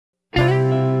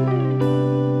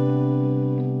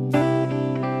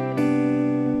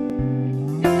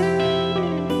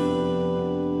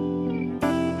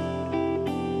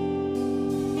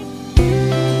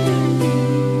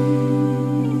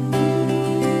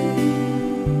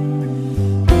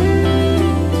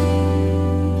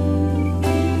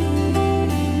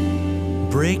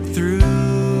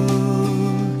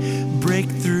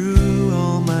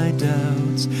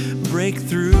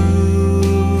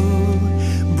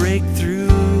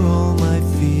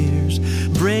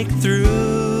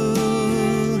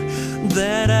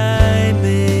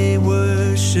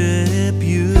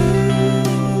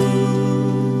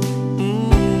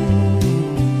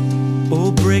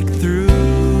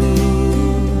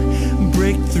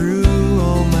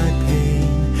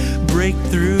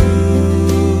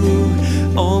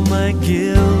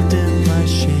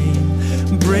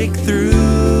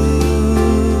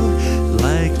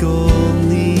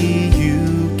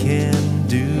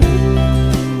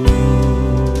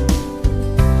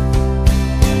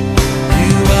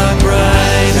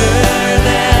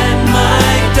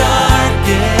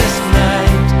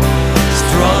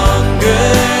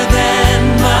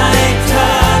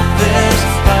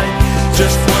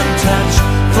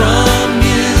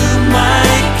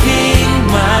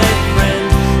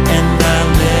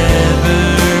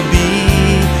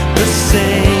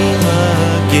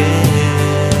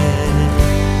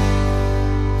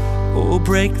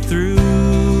break through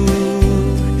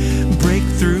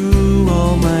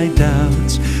all my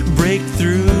doubts. Break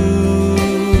through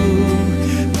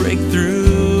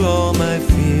all my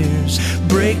fears.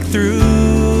 Break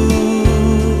through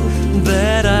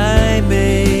that I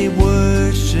may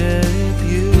worship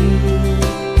you.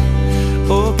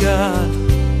 Oh God,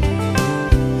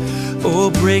 oh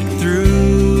break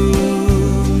through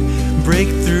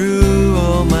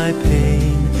all my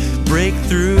pain. Break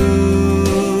through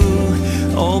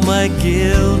all my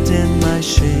guilt and my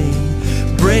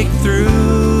shame. Break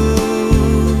through